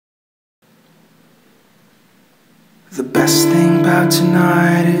The best thing about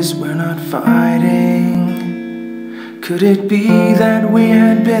tonight is we're not fighting. Could it be that we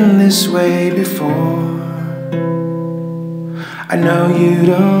had been this way before? I know you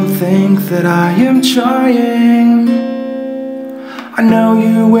don't think that I am trying. I know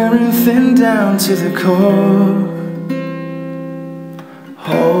you're wearing thin down to the core.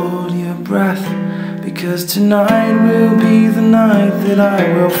 Hold your breath, because tonight will be the night that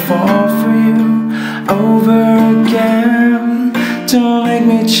I will fall for you over again. Don't make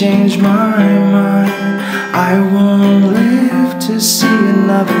me change my mind. I won't live to see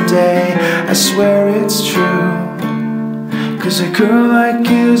another day. I swear it's true, 'cause a girl like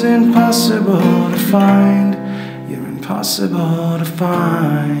you's impossible to find. You're impossible to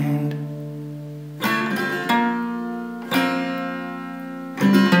find.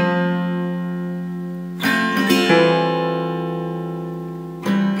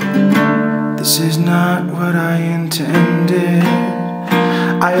 This is not what I intended.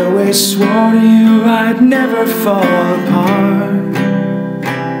 I always swore to you I'd never fall apart.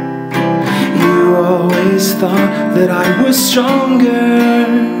 You always thought that I was stronger.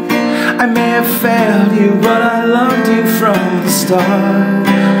 I may have failed you, but I loved you from the start.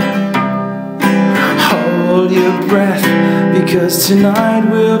 Hold your breath, because tonight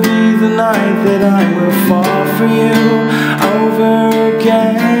will be the night that I will fall for you over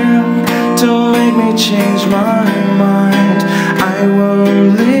again. Don't make me change my mind. I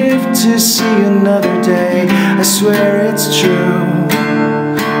won't live to see another day. I swear it's true,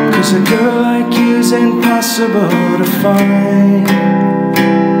 'cause a girl like you's impossible to find.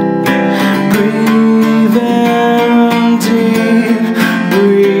 Breathe in deep,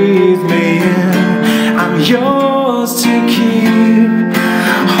 breathe me in. I'm yours to keep.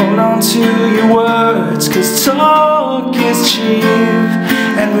 Hold on to your words, 'cause talk is cheap.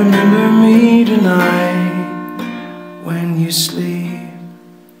 And remember me tonight when you sleep,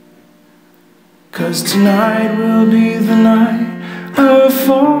 'cause tonight will be the night I will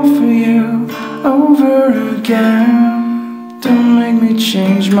fall for you over again. Don't make me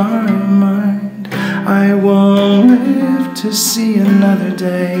change my mind. I won't live to see another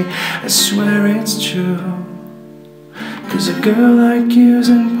day. I swear it's true, 'cause a girl like you's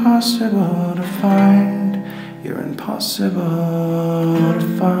impossible to find. You're impossible to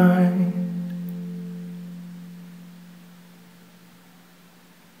find.